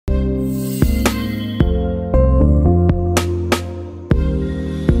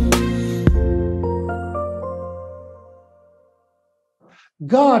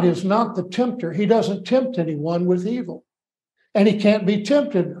God is not the tempter. He doesn't tempt anyone with evil. And he can't be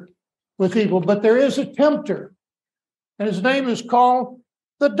tempted with evil. But there is a tempter. And his name is called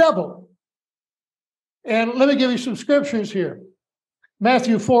the devil. And let me give you some scriptures here.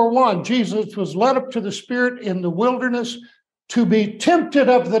 Matthew 4:1, Jesus was led up to the Spirit in the wilderness to be tempted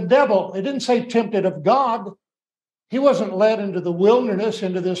of the devil. It didn't say tempted of God. He wasn't led into the wilderness,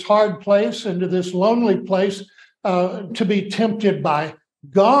 into this hard place, into this lonely place to be tempted by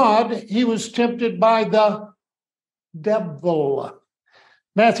God. He was tempted by the devil.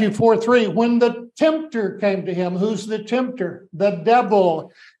 Matthew 4:3, when the tempter came to him, who's the tempter? The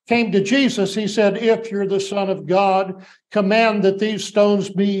devil came to Jesus. He said, if you're the Son of God, command that these stones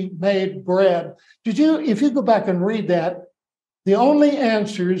be made bread. If you go back and read that, the only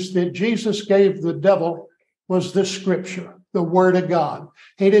answers that Jesus gave the devil was the scripture, the word of God.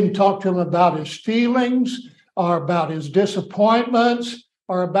 He didn't talk to him about his feelings or about his disappointments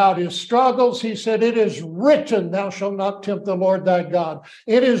or about his struggles. He said, it is written, thou shalt not tempt the Lord thy God.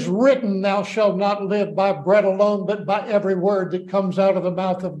 It is written, thou shalt not live by bread alone, but by every word that comes out of the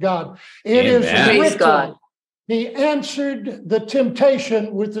mouth of God. It is written. God. He answered the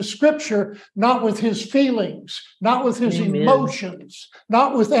temptation with the scripture, not with his feelings, not with his emotions,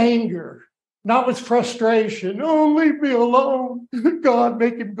 not with anger, not with frustration. Oh, leave me alone. God,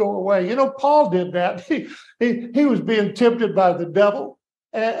 make him go away. You know, Paul did that. He was being tempted by the devil,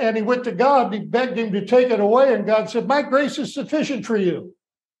 and he went to God and he begged him to take it away. And God said, my grace is sufficient for you.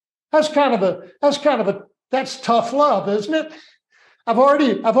 That's tough love, isn't it? I've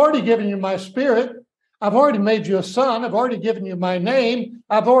already given you my spirit. I've already made you a son. I've already given you my name.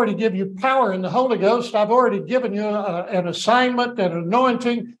 I've already given you power in the Holy Ghost. I've already given you an assignment, an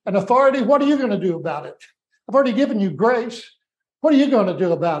anointing, an authority. What are you going to do about it? I've already given you grace. What are you going to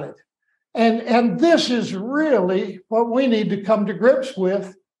do about it? And this is really what we need to come to grips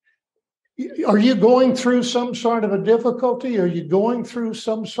with. Are you going through some sort of a difficulty? Are you going through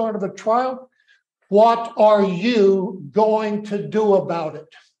some sort of a trial? What are you going to do about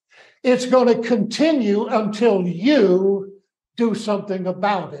it? It's going to continue until you do something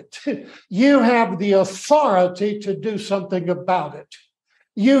about it. You have the authority to do something about it.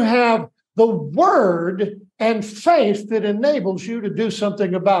 You have the word and faith that enables you to do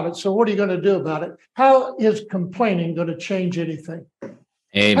something about it. So what are you going to do about it? How is complaining going to change anything?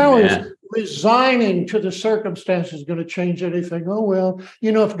 Amen. How is resigning to the circumstances going to change anything? Oh, well,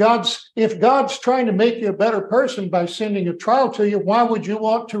 you know, if God's trying to make you a better person by sending a trial to you, why would you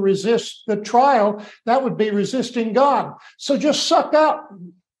want to resist the trial? That would be resisting God. So just suck up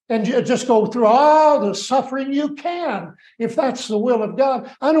and just go through all the suffering you can, if that's the will of God.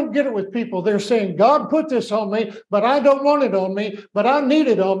 I don't get it with people. They're saying, God put this on me, but I don't want it on me, but I need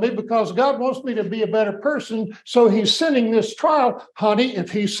it on me because God wants me to be a better person. So he's sending this trial. Honey, if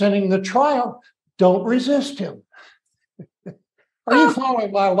he's sending the trial, don't resist him. Are you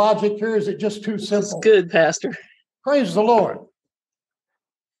following my logic here? Is it just too simple? It's good, Pastor. Praise the Lord.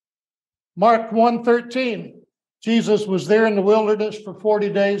 Mark 1:13. Jesus was there in the wilderness for 40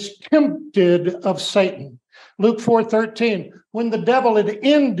 days, tempted of Satan. Luke 4:13, when the devil had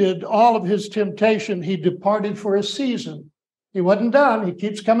ended all of his temptation, he departed for a season. He wasn't done. He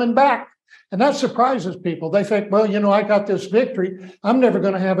keeps coming back. And that surprises people. They think, well, you know, I got this victory. I'm never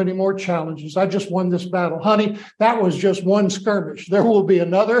going to have any more challenges. I just won this battle. Honey, that was just one skirmish. There will be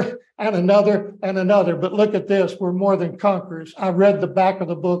another and another and another. But look at this. We're more than conquerors. I read the back of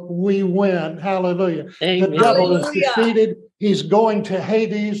the book. We win. Hallelujah. Amen. The devil is defeated. He's going to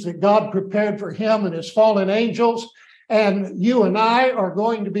Hades that God prepared for him and his fallen angels. And you and I are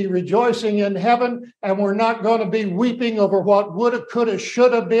going to be rejoicing in heaven, and we're not going to be weeping over what woulda, coulda,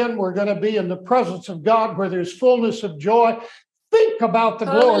 shoulda been. We're going to be in the presence of God where there's fullness of joy. Think about the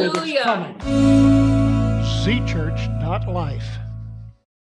glory that's coming. ZChurch.life